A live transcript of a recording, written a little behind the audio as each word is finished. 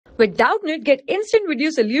With Doubtnut, get instant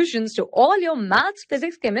video solutions to all your maths,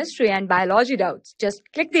 physics, chemistry, and biology doubts. Just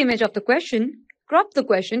click the image of the question, crop the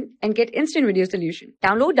question, and get instant video solution.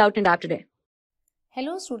 Download Doubtnut app today.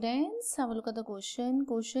 Hello students, have a look at the question.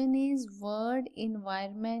 Question is World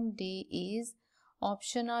Environment Day is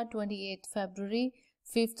option are 28th February,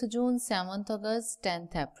 5th June, 7th August,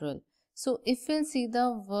 10th April. So if we'll see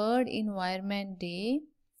the World Environment Day,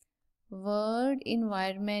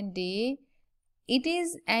 it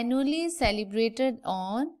is annually celebrated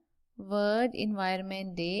on World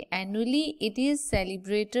Environment Day. Annually it is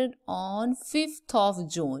celebrated on 5th of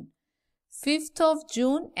June. 5th of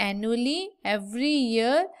June annually every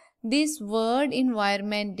year this World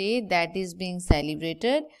Environment Day that is being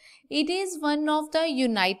celebrated. It is one of the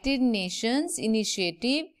United Nations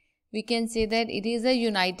initiative. We can say that it is a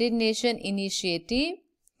United Nations initiative.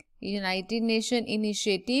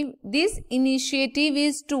 This initiative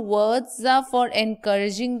is towards for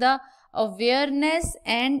encouraging the awareness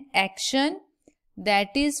and action,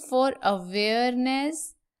 that is for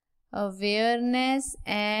awareness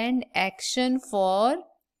and action for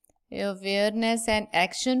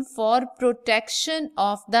protection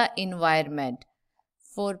of the environment,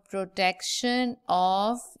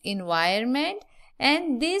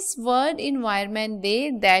 and this World Environment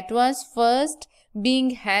Day that was first being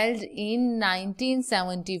held in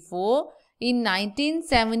 1974. In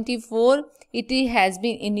 1974 it has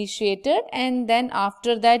been initiated, and then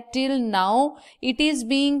after that till now it is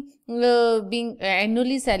being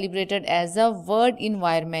annually celebrated as a World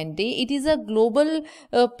Environment Day. It is a global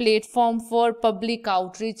platform for public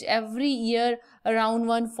outreach. Every year around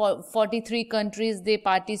 143 countries they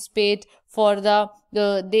participate for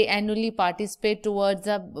they annually participate towards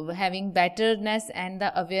having betterness and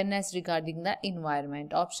the awareness regarding the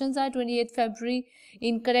environment. Options are 28th February,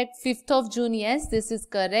 incorrect. 5th of June, yes, this is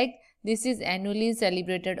correct. This is annually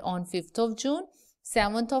celebrated on 5th of June.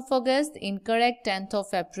 7th of August, incorrect. 10th of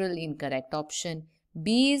April, incorrect. Option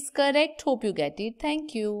B is correct. Hope you get it.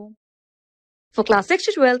 Thank you. For class 6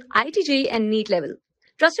 to 12, IIT JEE and NEET level.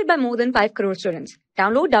 Trusted by more than 5 crore students.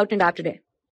 Download Doubtnut app today.